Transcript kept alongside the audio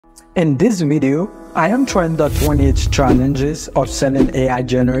In this video, I am trying the 28 challenges of selling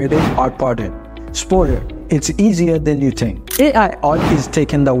AI-generated art pattern. Spoiler, it's easier than you think. AI art is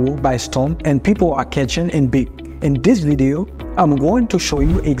taking the world by storm and people are catching in big. In this video, I'm going to show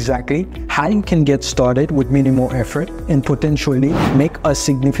you exactly how you can get started with minimal effort and potentially make a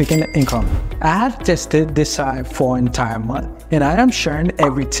significant income. I have tested this site for an entire month and I am sharing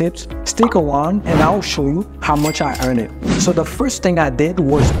every tips. Stick around and I'll show you how much I earned it. So the first thing I did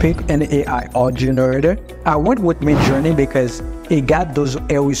was pick an AI art generator. I went with Midjourney because it got those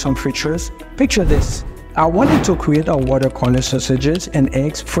awesome features. Picture this. I wanted to create a watercolor sausages and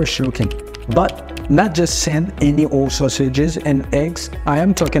eggs fresh looking. But not just send any old sausages and eggs. I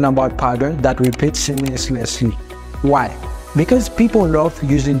am talking about pattern that repeats seamlessly. Why? Because people love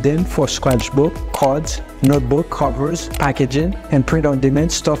using them for scratchbook, cards, notebook covers, packaging, and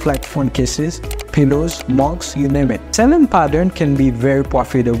print-on-demand stuff like phone cases, pillows, mugs, you name it. Selling pattern can be very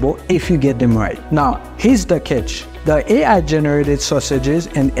profitable if you get them right. Now, here's the catch. The AI-generated sausages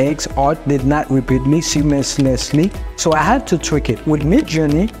and eggs art did not repeatedly seamlessly, so I had to tweak it. With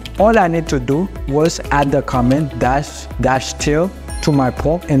Midjourney, all I need to do was add the comment dash tail to my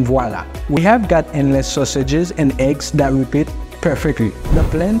prompt and voila. We have got endless sausages and eggs that repeat perfectly. The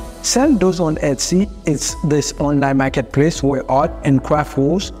plan? Sell those on Etsy. It's this online marketplace where art and craft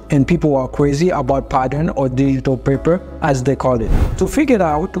rules and people are crazy about pattern or digital paper as they call it. To figure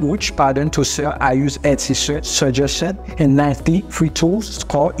out which pattern to sell, I use Etsy search suggestion and 90 free tools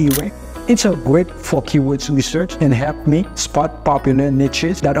called eRank. It's a great for keywords research and help me spot popular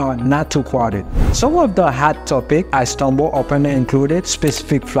niches that are not too crowded. Some of the hot topics I stumbled upon included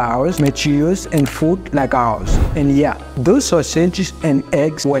specific flowers, materials, and food like ours. And yeah, those sausages and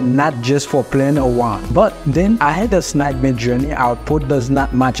eggs were not just for playing around. But then I had a snag Midjourney output does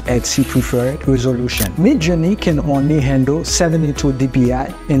not match Etsy preferred resolution. Midjourney can only handle 72 dpi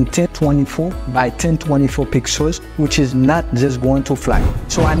and 1024 by 1024 pixels, which is not just going to fly.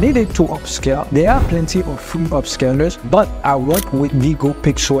 So I needed to upscale. There are plenty of free upscalers, but I work with Vigo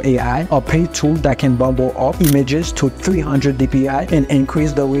Pixel AI, a paid tool that can bubble up images to 300 dpi and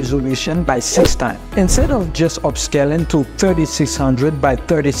increase the resolution by 6 times. Instead of just upscaling to 3600 by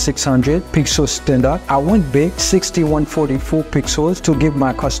 3600 pixels standard, I went big, 6144 pixels to give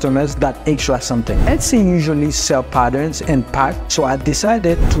my customers that extra something. Etsy usually sell patterns in pack, so I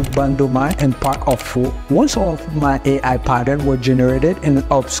decided to bundle mine and pack of 4. Once all of my AI patterns were generated and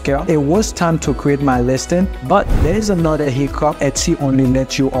upscaled, it was time to create my listing, but there is another hiccup. Etsy only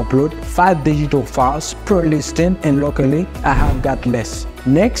lets you upload 5 digital files per listing and locally I have got less.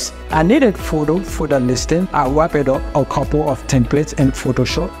 Next, I needed photo for the listing. I wrapped it up a couple of templates in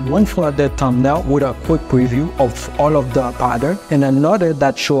Photoshop, one for the thumbnail with a quick preview of all of the pattern and another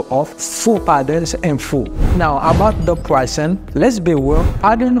that show off 4 patterns in full. Now about the pricing, let's be real,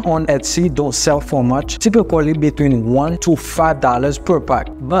 pattern on Etsy don't sell for much, typically between $1 to $5 per pack.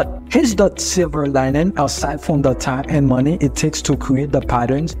 But here's the silver lining. Aside from the time and money it takes to create the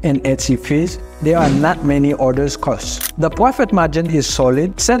patterns and Etsy fees, there are not many orders costs. The profit margin is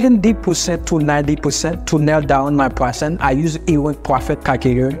solid, 70% to 90%. To nail down my pricing, I use eRank profit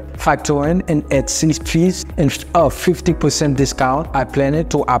calculator, factoring in Etsy fees and a 50% discount I plan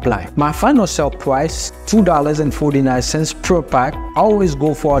to apply. My final sale price, $2.49 per pack. I always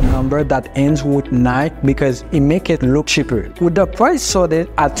go for a number that ends with 9 because it makes it look cheaper. With the price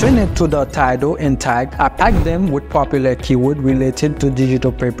sorted, I turn it to the title and tag. I pack them with popular keyword related to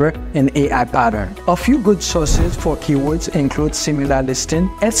digital paper and AI pattern. A few good sources for keywords include similar listing,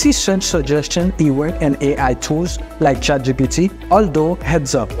 Etsy search suggestion, eRank, and AI tools like ChatGPT. Although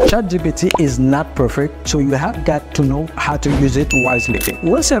heads up, ChatGPT is not perfect, so you have got to know how to use it wisely.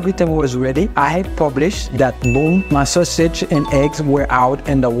 Once everything was ready, I had published that boom, my sausage and eggs were out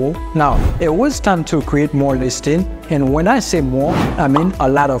in the world. Now, it was time to create more listing, and when I say more, I mean a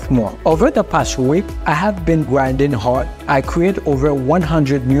lot of more. Over the past week, I have been grinding hard. I created over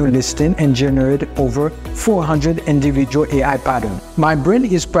 100 new listings and generated over 400 individual AI patterns. My brain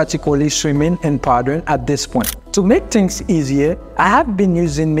is practically swimming in pattern at this point. To make things easier, I have been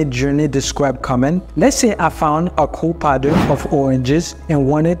using Midjourney describe command. Let's say I found a cool pattern of oranges and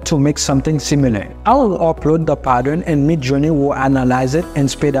wanted to make something similar. I will upload the pattern and Midjourney will analyze it and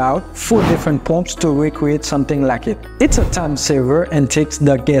spit out 4 different prompts to recreate something like it. It's a time saver and takes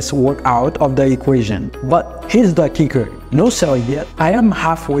the guesswork out of the equation. But here's the kicker. No sale yet. I am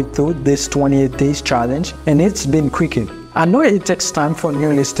halfway through this 28 days challenge and it's been quick. I know it takes time for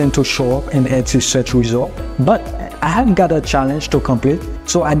new listing to show up in Etsy search result, but I have got a challenge to complete,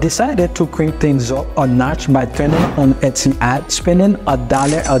 so I decided to crank things up a notch by turning on Etsy ad, spending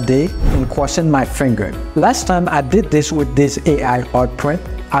 $1 a day and crossing my finger. Last time I did this with this AI art print,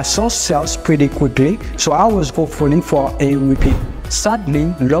 I saw sales pretty quickly, so I was hopeful for a repeat.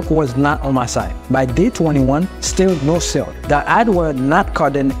 Sadly, luck was not on my side. By day 21, still no sale. The ad were not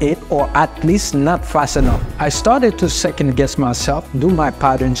cutting it, or at least not fast enough. I started to second guess myself, do my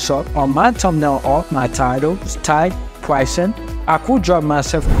pattern sort on my thumbnail off, my titles, tag, pricing. I could drive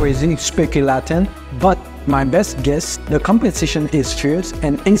myself crazy speculating, but my best guess, the competition is fierce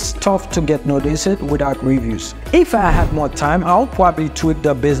and it's tough to get noticed without reviews. If I had more time, I'll probably tweak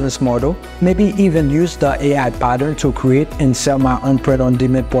the business model, maybe even use the AI pattern to create and sell my own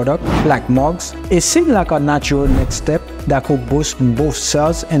print-on-demand product like mugs. It seemed like a natural next step that could boost both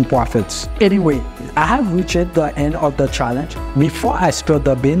sales and profits. Anyway, I have reached the end of the challenge. Before I spilled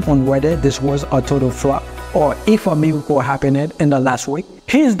the bean on whether this was a total flop or if a miracle happened in the last week,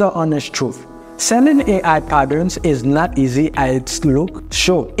 here's the honest truth. Selling AI patterns is not easy as it looks.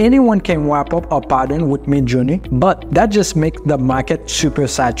 Sure, anyone can wrap up a pattern with Midjourney, but that just makes the market super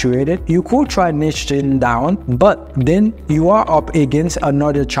saturated. You could try niching down, but then you are up against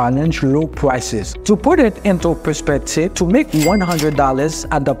another challenge, low prices. To put it into perspective, to make $100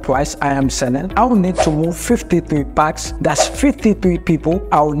 at the price I am selling, I will need to move 53 packs. That's 53 people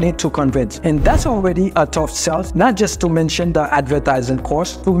I will need to convince. And that's already a tough sell, not just to mention the advertising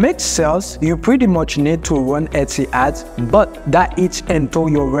cost. To make sales, you pretty much need to run Etsy ads, but that eats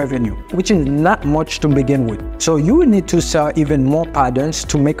into your revenue, which is not much to begin with. So you will need to sell even more patterns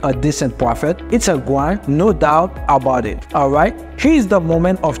to make a decent profit. It's a grind, no doubt about it. Alright, here's the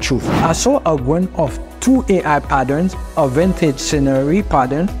moment of truth. I saw a grind of 2 AI patterns, a vintage scenery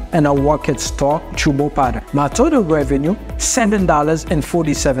pattern, and a Rocket Store Chubo pattern. My total revenue,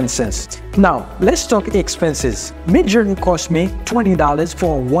 $7.47. Now, let's talk expenses. Midjourney cost me $20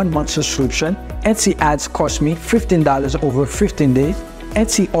 for a 1-month subscription. Etsy ads cost me $15 over 15 days.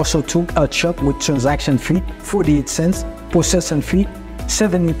 Etsy also took a chunk with transaction fee, 48 cents, processing fee,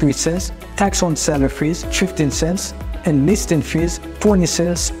 73 cents, tax on seller fees, 15 cents, and listing fees, 20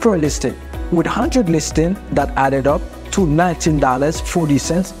 cents per listing. With 100 listings, that added up to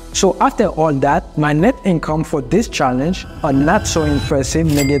 $19.40. So after all that, my net income for this challenge, a not so impressive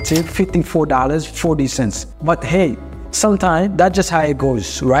negative $54.40. But hey, sometimes that's just how it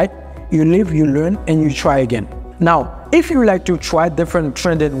goes, right? You live, you learn, and you try again. Now, if you like to try different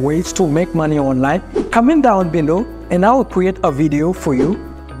trending ways to make money online, comment down below and I will create a video for you.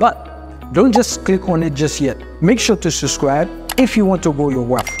 But don't just click on it just yet. Make sure to subscribe if you want to grow your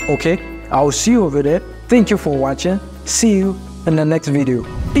wealth, okay? I will see you over there. Thank you for watching. See you in the next video.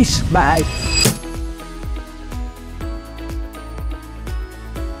 Peace. Bye.